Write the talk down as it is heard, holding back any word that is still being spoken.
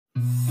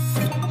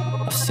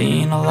I've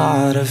seen a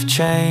lot of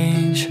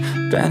change,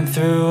 been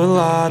through a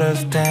lot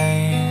of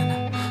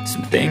pain.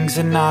 Some things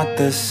are not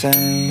the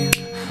same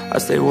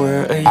as they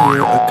were a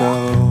year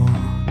ago,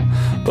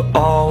 but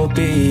all will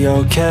be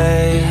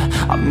okay.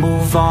 I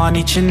move on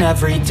each and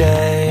every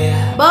day.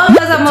 Bom,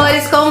 meus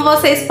amores, como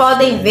vocês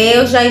podem ver,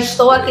 eu já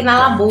estou aqui na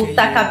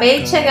labuta.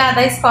 Acabei de chegar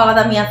da escola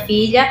da minha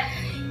filha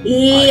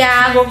e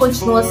a água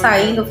continua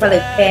saindo. Eu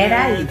falei,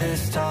 peraí,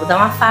 vou dar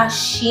uma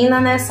faxina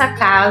nessa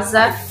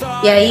casa.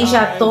 E aí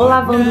já tô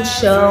lavando o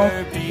chão,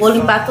 vou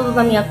limpar tudo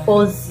da minha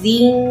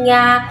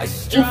cozinha.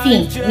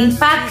 Enfim,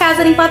 limpar a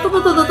casa, limpar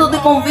tudo. E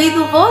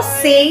convido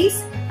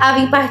vocês a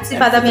vir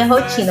participar da minha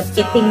rotina,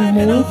 porque tem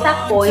muita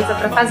coisa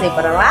pra fazer.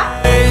 Bora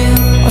lá?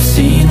 I've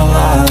seen a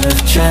lot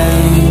of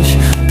change,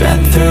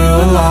 been through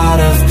a lot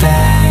of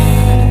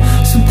pain.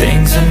 Some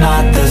things are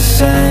not the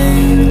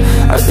same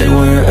as they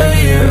were a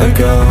year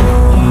ago,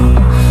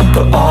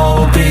 but all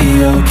will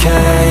be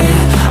okay.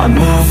 I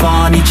move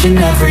on each and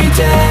every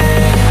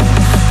day.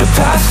 The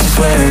past is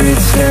where it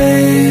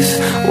stays,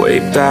 way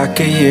back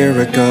a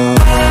year ago.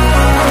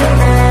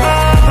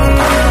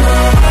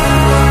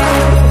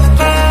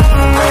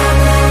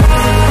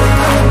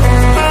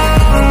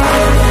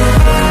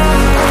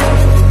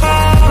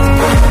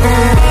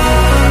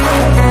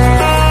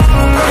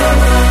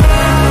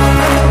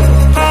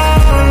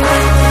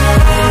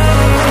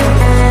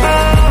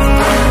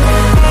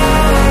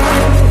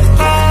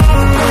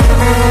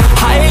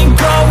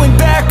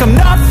 I'm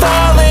not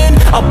falling,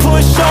 I'll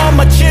push all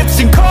my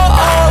chips and call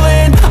all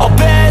in. I'll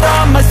bet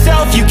on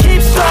myself, you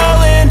keep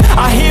stalling.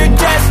 I hear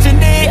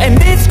destiny and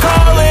it's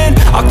calling.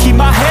 I'll keep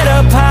my head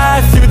up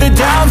high through the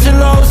downs and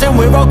lows, and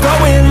we're all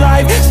going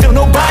life. Still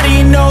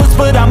nobody knows,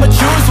 but I'ma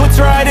choose what's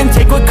right and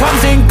take what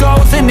comes and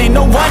goes. And ain't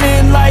no one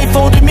in life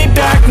holding me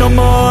back no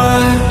more.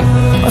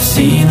 I've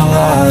seen a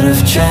lot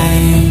of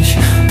change,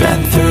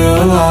 been through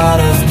a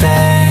lot of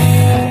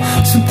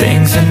pain. Some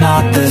things are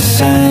not the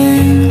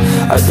same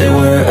as they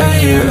were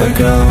a year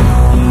ago,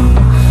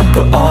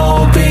 but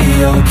all will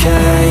be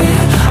okay.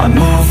 I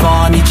move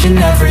on each and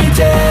every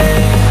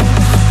day.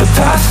 The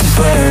past is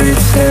where it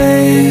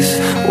stays,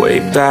 way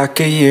back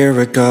a year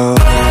ago.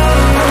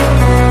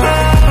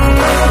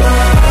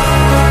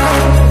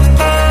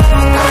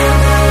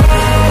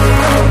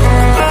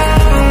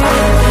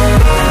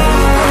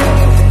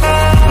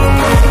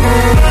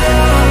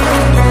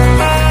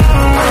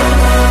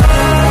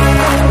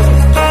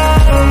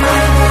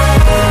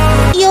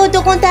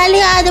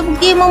 Contagiada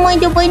porque mamãe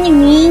deu banho em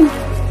mim.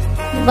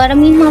 Agora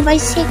minha irmã vai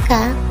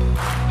secar.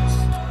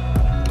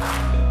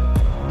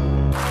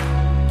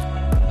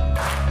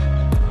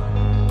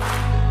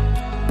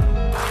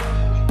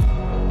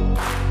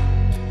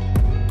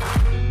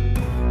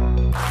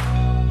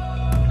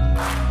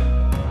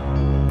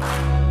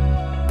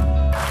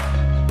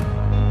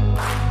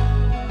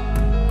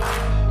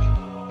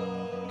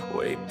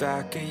 Way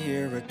back a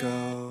year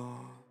ago.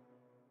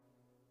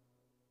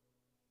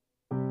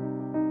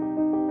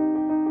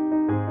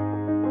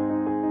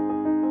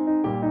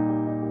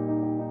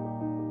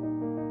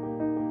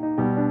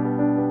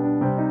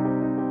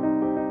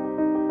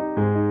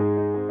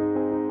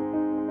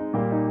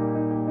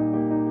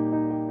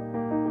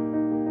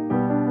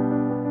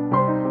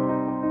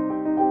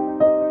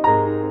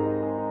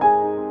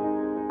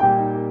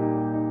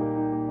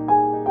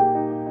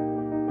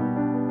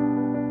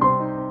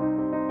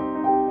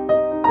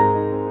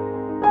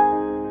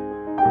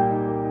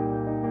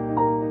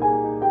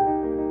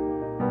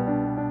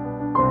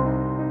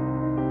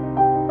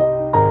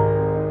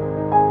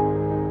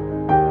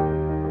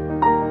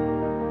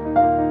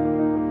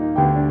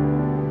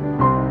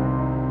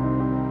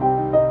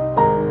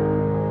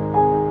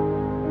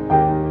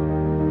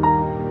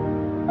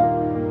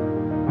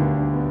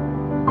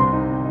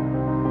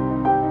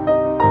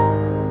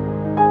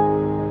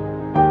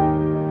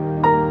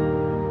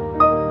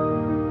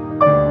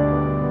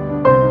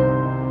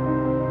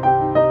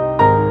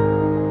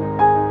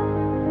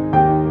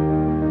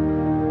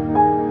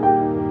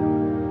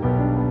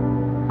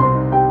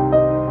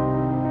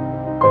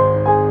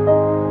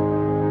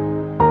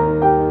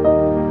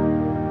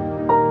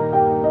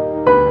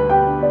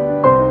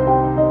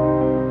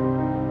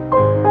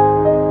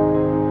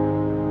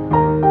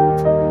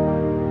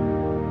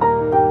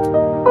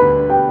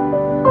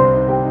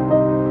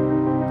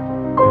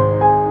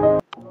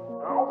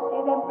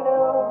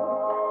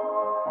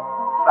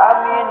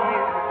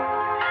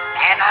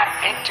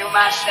 To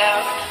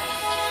myself,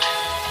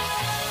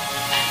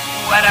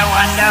 what a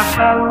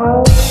wonderful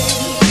world.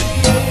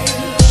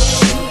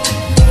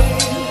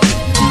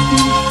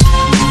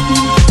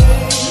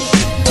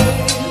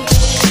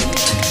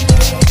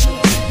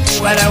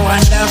 What a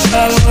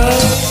wonderful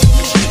world.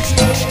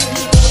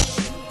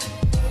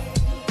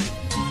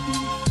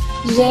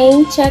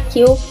 Gente,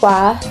 aqui o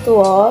quarto,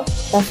 ó,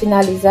 tá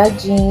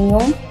finalizadinho,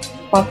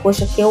 com a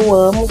coxa que eu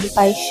amo de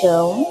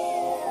paixão,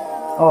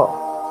 ó.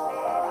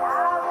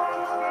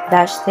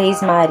 Das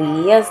Três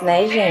Marias,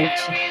 né,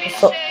 gente? Eu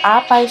sou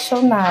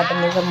apaixonada,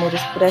 meus amores,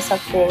 por essa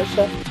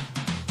coxa.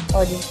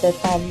 Olha os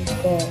detalhes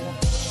dela.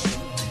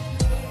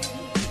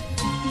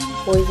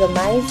 coisa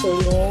mais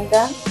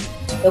linda.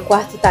 Meu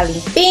quarto tá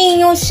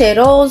limpinho,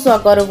 cheiroso.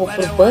 Agora eu vou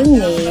pro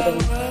banheiro.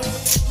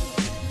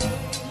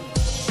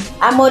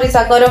 Amores,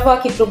 agora eu vou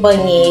aqui pro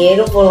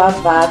banheiro. Vou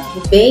lavar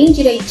tudo bem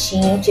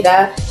direitinho.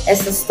 Tirar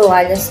essas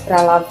toalhas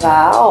pra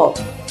lavar, ó.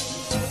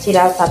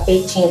 Tirar o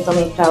tapetinho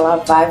também pra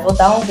lavar. E vou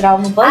dar um grau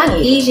no banheiro.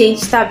 Aqui,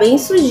 gente, tá bem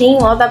sujinho,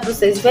 ó. Dá pra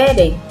vocês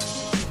verem.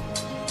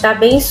 Tá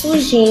bem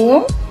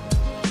sujinho.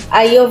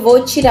 Aí eu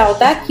vou tirar o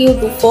daqui, o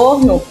do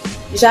forno,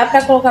 já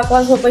pra colocar com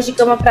as roupas de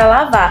cama pra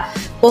lavar.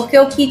 Porque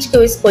o kit que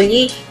eu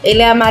escolhi,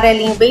 ele é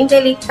amarelinho bem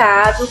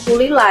delicado com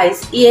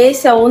lilás. E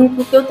esse é o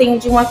único que eu tenho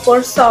de uma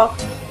cor só.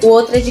 O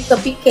outro é de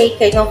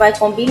cupcake, aí não vai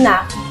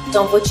combinar.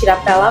 Então vou tirar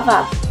pra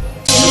lavar.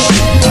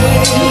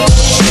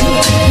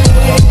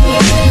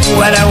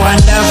 What a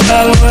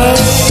wonderful world.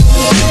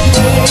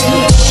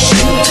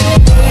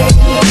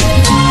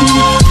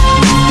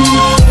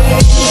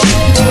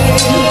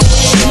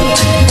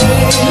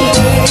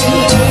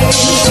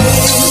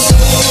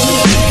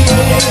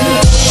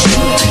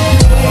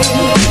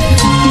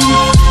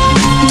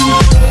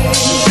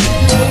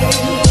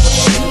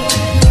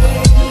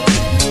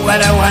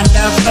 What a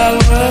wonderful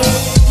world.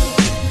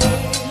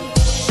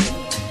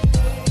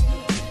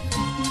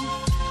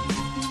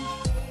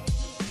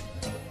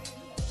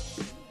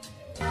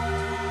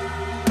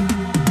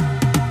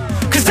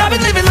 Cause I've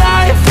been living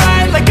life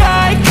right like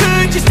I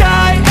could just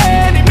die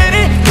any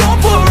minute. Going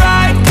for a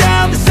ride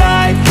down the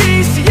side,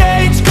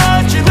 PCH,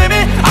 country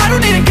limit. I don't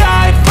need a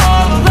guide,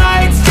 follow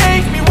lights,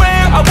 take me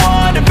where I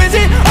wanna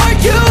visit. Are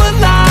you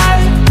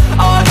alive?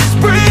 Or just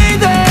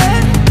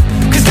breathing?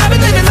 Cause I've been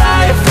living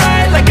life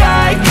right like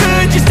I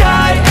could just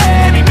die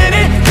any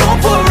minute. Going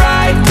for a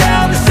ride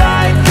down the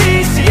side,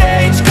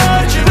 PCH,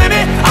 country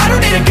limit. I don't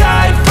need a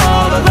guide,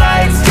 follow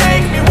lights,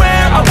 take me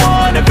where I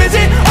wanna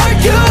visit. Are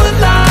you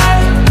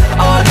alive?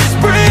 Or just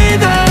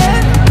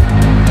breathing?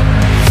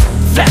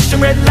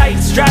 Flashing red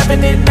lights,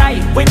 driving at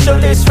night,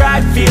 windowless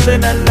ride,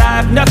 feeling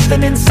alive.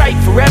 Nothing in sight,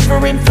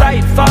 forever in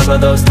flight. Follow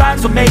those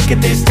lines, we'll make it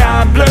this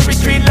time. Blurry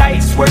street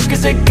lights, work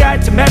as a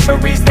guide to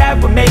memories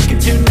that we're making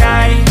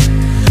tonight.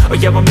 Oh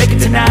yeah, we'll make it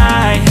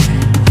tonight.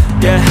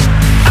 Yeah,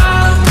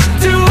 I'll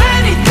do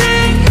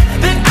anything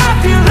that I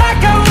feel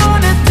like I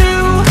wanna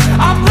do.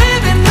 I'm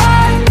living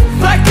life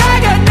like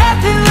I got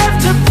nothing left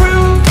to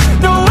prove.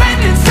 No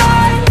end in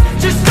sight,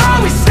 just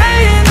always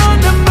staying on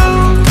the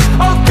move.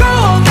 I'll go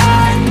all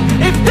night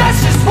if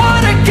that's just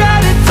what I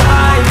gotta do.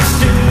 Life's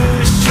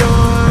too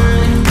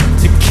short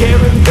to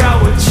care about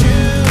what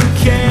you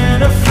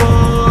can't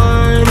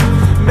afford.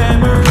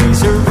 Memories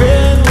are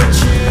in what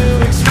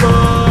you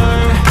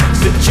explore,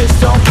 so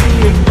just don't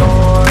be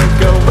ignored.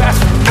 Go ask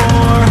for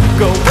more,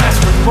 go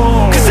ask for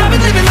more. Cause I've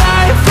been living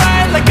life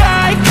right like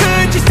I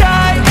could just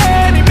die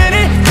any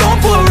minute. Going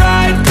for a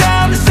ride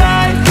down the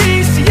side,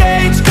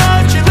 PCH,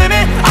 country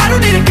limit. I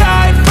don't need a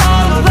guide,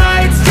 follow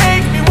lights,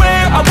 take me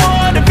where I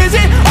wanna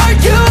visit. Are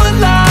you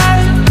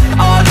alive?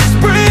 Or just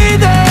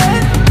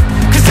breathing?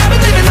 Cause I've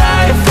been living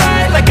life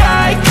right like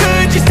I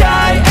could just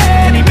die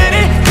any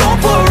minute. Going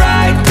for a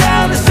ride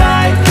down the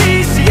side,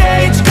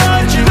 PCH,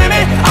 country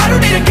limit. I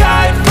don't need a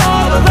guide,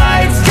 follow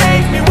lights,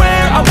 take me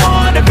where I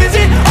wanna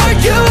visit. Are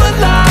you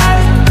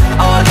alive?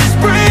 Or just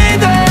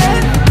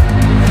breathing?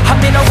 I'm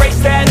in a race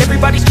that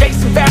everybody's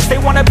chasing fast. They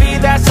wanna be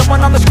that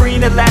someone on the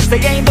screen at last. They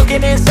ain't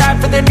looking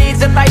inside for their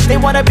needs in life. They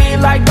wanna be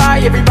liked by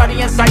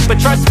everybody in sight. But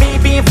trust me,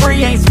 being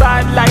free ain't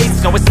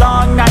spotlights. No, it's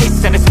long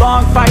nights and it's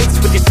long fights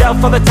with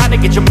yourself all the time to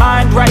get your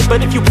mind right.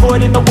 But if you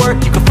put in the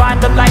work, you can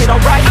find the light,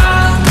 alright.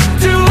 I'll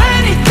do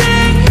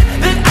anything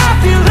that I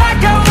feel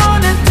like I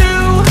wanna do.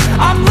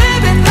 I'm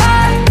living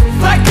life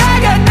like I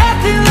got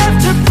nothing left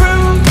to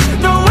prove.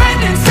 No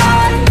end in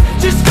sight,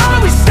 just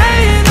always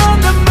staying on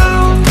the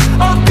move.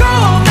 I'll go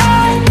all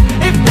night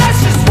if that's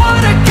just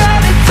what I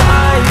gotta do.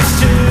 Life's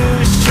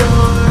too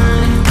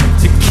short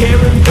to care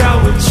about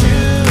what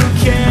you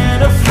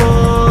can't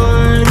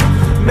afford.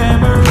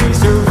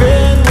 Memories are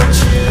in what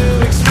you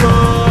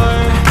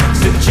explore,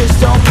 so just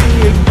don't be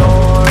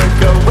ignored.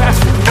 Go ask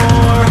for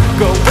more,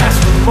 go ask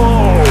for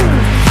more.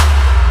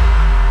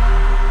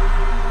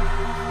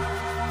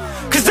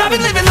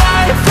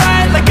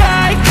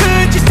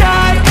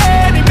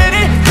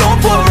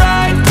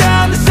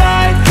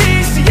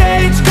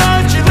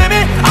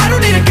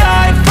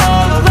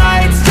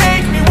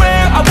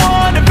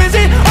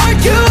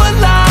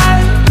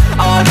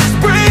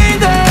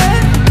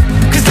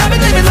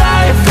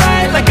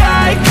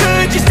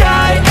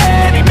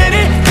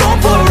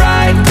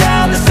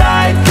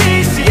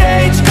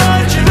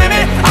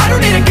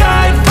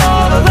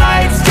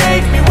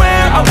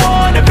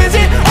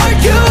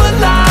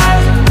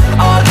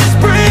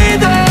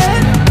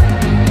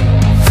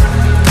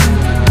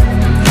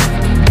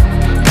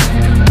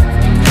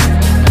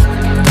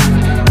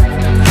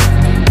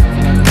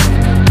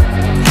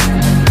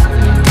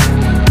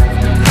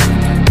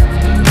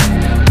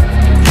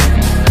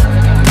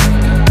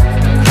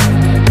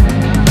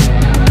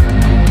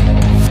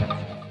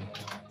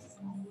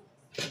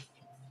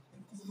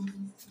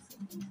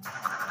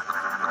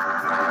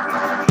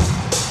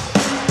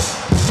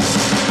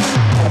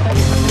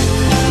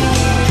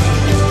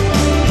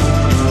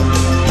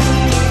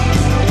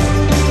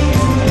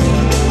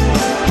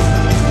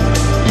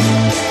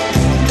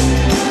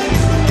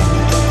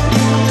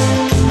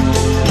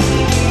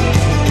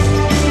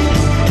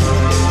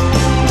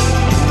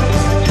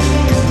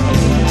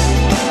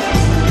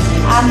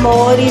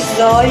 Amores,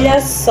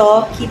 olha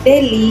só que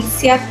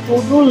delícia,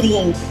 tudo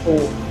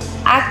limpo.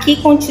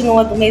 Aqui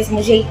continua do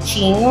mesmo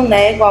jeitinho,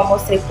 né? Igual eu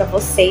mostrei pra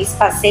vocês,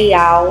 passei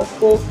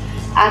álcool.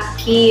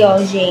 Aqui, ó,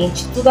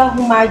 gente, tudo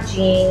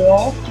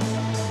arrumadinho.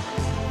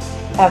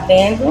 Tá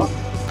vendo?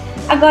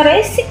 Agora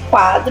esse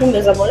quadro,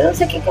 meus amores, eu não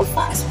sei o que eu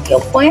faço. Porque eu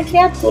ponho a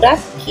criatura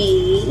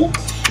aqui.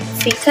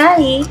 Fica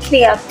aí,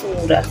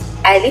 criatura.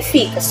 Aí ele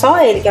fica,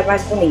 só ele que é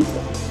mais bonito.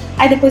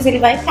 Aí depois ele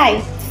vai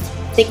cair.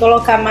 Tem que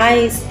colocar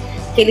mais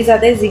aqueles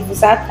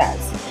adesivos atrás.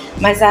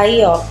 Mas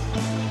aí, ó,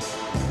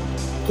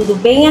 tudo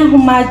bem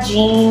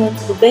arrumadinho,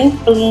 tudo bem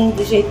clean,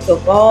 do jeito que eu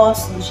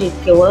gosto, do jeito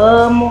que eu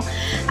amo.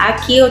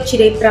 Aqui eu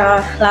tirei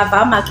pra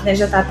lavar, a máquina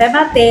já tá até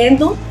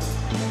batendo.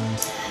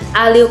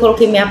 Ali eu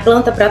coloquei minha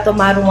planta pra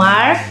tomar um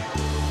ar.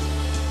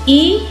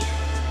 E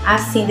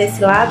assim desse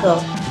lado, ó,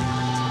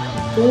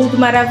 tudo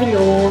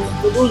maravilhoso,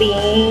 tudo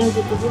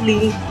lindo, tudo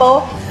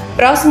limpo.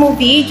 Próximo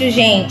vídeo,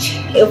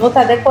 gente, eu vou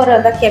estar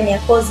decorando aqui a minha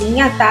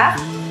cozinha, tá?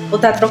 Vou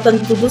estar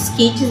trocando tudo os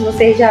kits,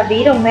 vocês já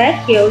viram,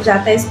 né? Que eu já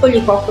até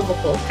escolhi qual que eu vou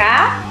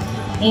colocar.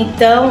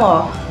 Então,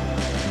 ó,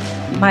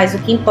 mas o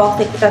que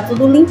importa é que tá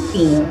tudo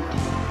limpinho.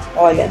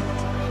 Olha,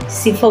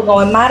 esse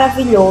fogão é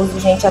maravilhoso,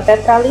 gente, até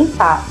pra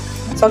limpar.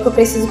 Só que eu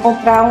preciso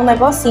comprar um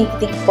negocinho que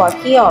tem que pôr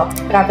aqui, ó,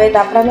 pra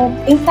vedar, pra não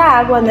pintar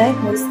água, né?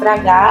 Não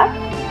estragar.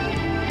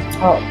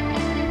 Ó,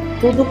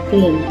 tudo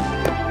clean.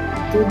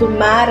 Tudo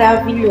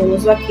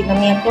maravilhoso aqui na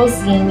minha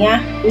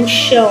cozinha. O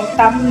chão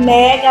tá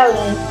mega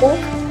limpo.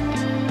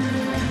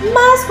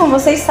 Mas, como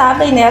vocês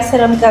sabem, né, a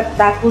cerâmica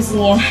da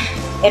cozinha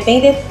é bem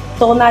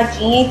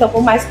detonadinha. Então,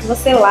 por mais que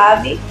você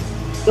lave,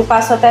 eu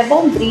passo até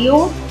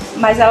bombril,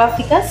 mas ela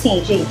fica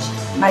assim, gente.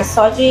 Mas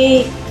só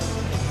de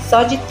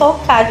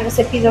tocar, de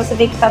você pisar, você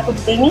vê que tá tudo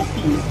bem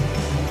limpinho.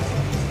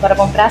 Agora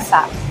vamos pra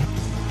sala.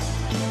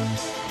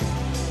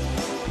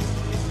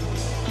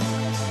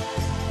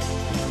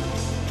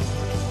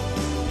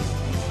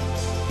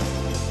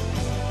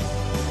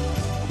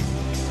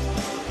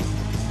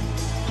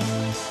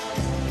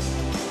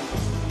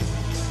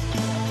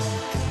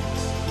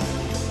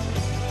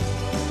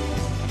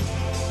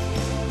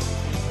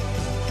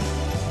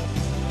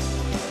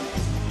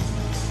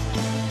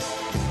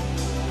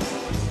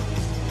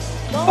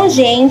 Bom,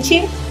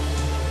 gente,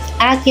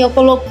 aqui eu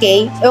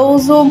coloquei, eu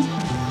uso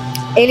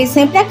ele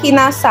sempre aqui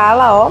na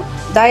sala, ó.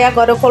 Daí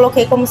agora eu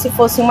coloquei como se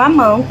fosse uma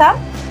manta.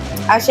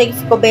 Achei que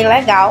ficou bem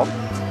legal.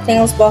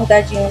 Tem uns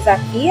bordadinhos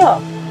aqui, ó.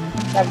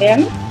 Tá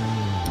vendo?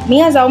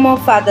 Minhas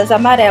almofadas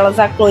amarelas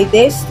a Chloe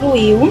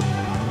destruiu.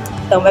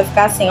 Então vai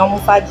ficar assim,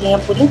 almofadinha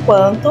por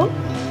enquanto.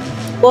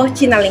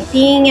 Cortina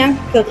limpinha,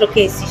 que eu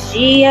troquei esses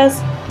dias.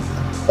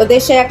 Eu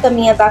deixei a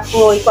caminha da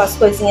Chloe com as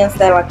coisinhas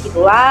dela aqui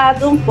do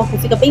lado, porque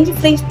fica bem de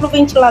frente pro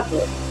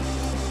ventilador.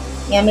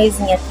 Minha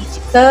mesinha aqui de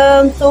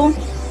canto.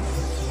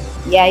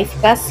 E aí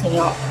fica assim,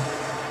 ó.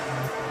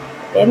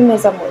 Vendo,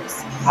 meus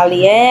amores?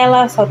 Ali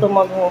ela, só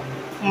tomando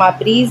uma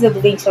brisa do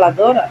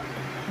ventilador, ó.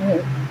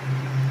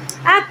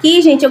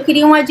 Aqui, gente, eu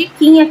queria uma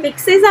diquinha. O que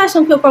vocês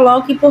acham que eu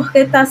coloque?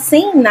 Porque tá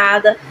sem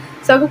nada.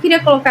 Só que eu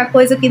queria colocar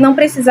coisa que não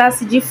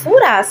precisasse de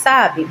furar,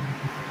 sabe?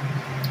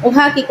 O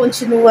rack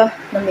continua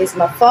da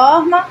mesma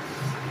forma,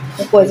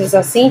 com coisas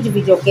assim de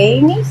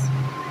videogames.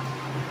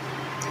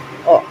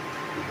 Ó.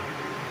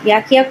 E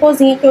aqui a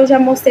cozinha que eu já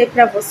mostrei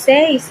pra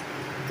vocês,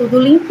 tudo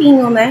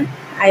limpinho, né?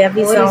 Aí a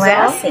visão é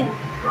assim.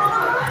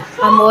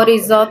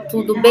 Amores, ó,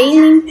 tudo bem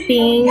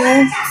limpinho,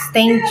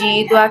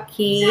 estendido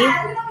aqui.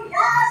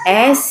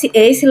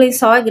 Esse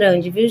lençol é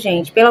grande, viu,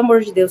 gente? Pelo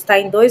amor de Deus, tá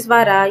em 2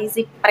 varais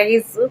e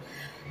preso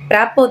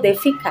pra poder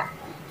ficar.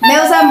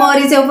 Meus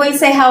amores, eu vou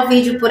encerrar o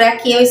vídeo por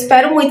aqui. Eu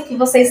espero muito que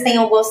vocês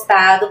tenham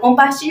gostado.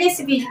 Compartilhe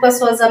esse vídeo com as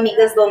suas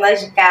amigas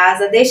donas de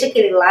casa. Deixa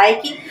aquele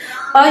like.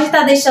 Pode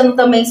estar deixando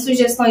também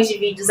sugestões de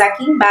vídeos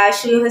aqui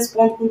embaixo e eu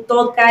respondo com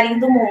todo o carinho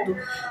do mundo.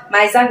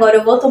 Mas agora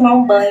eu vou tomar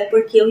um banho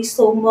porque eu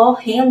estou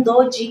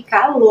morrendo de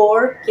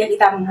calor, que aqui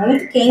tá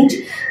muito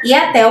quente. E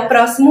até o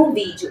próximo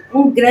vídeo.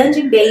 Um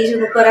grande beijo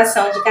no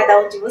coração de cada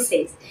um de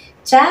vocês.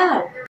 Tchau!